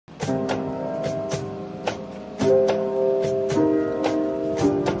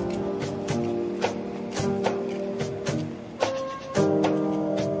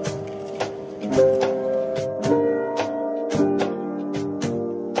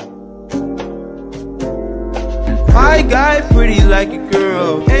My guy pretty like a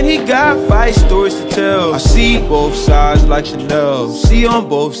girl, and he got 5 stories to tell. I see both sides like Chanel, see on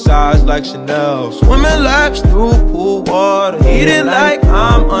both sides like Chanel. Swimming laps through pool water, eating like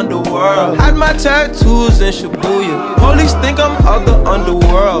I'm underworld. Had my tattoos in Shibuya, police think I'm of the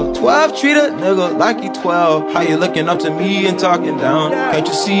underworld. 12 treat a nigga like he 12. How you looking up to me and talking down? Can't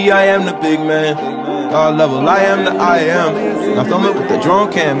you see I am the big man? God level, I am the I am. Now film it with the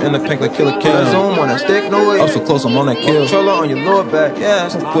drone cam and the pink like Killer Cam. Zoom on that stick, no way. Up so close, I'm on that kill. Controller on your lower back, yeah,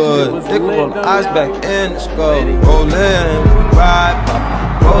 it's good. Dick on the eyes back in the skull. Rollin', ride, pop.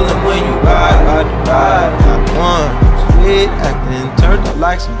 Rollin' when you ride. Not one. Sweet acting, turned up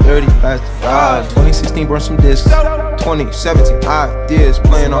like some dirty plastic. 2016 burned some discs. 2017 ideas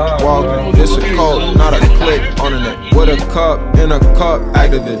playing off the wall. This a cult, not a click on the net. With a cup, in a cup,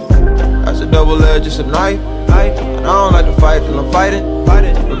 activist. That's a double edge, it's a knife. And I don't like to fight till I'm fighting.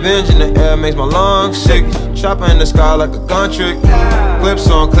 Revenge in the air makes my lungs sick. Chopper in the sky like a gun trick. Clips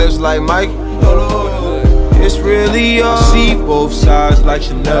on clips like Mike. It's really you. I see both sides like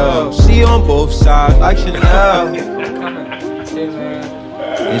Chanel. See on both sides like Chanel.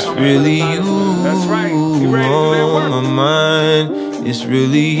 It's really you on my mind. It's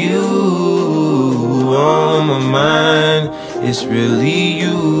really you on my mind. It's really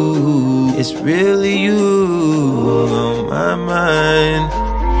you. It's really you on my mind.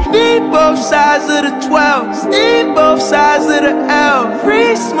 Need both sides of the 12, need both sides of the L.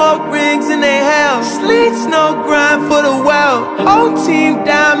 Free smoke rings in they hell. Sleets no grind for the well. Whole team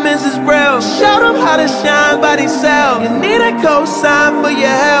diamonds is real. Show them how to shine by themselves. You need a cosign for your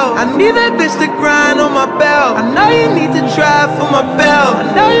help. I need that bitch to grind on my belt. I know you need to drive for my belt.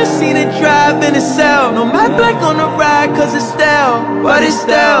 I know you seen it drive in itself. No matte black on the ride cause it's stale, but it's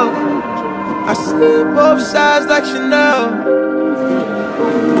stale. I see both sides like Chanel.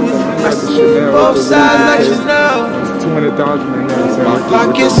 I see both sides like Chanel. 200,000 in there. My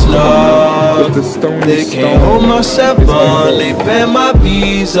pocket's snug. They can't hold my 7. They ban my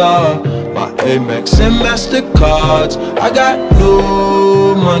Visa, my Amex and MasterCards. I got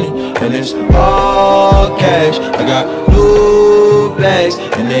no money and it's all cash. I got no bags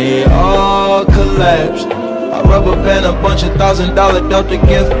and they all collapse. I rubber band a bunch of $1,000 Delta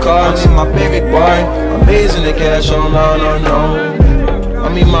gift cards. I mean my baby boy, amazing the cash on no. I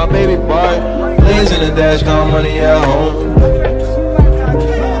mean my baby boy, blazing the dash, got money at home.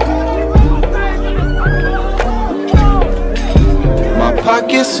 My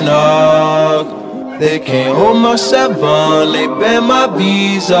pocket's snug, they can't hold my 7. They ban my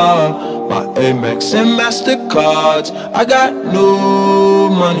Visa, my Amex and MasterCards. I got no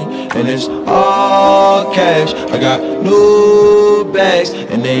money and it's all cash. I got no bags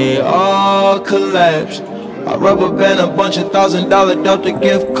and they all collapse. I rubber band a bunch of $1,000 Delta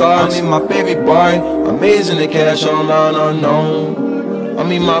gift cards. I mean my baby boy, amazing the cash online unknown. I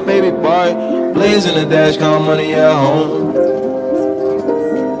mean my baby boy, blazing the dash, got money at home.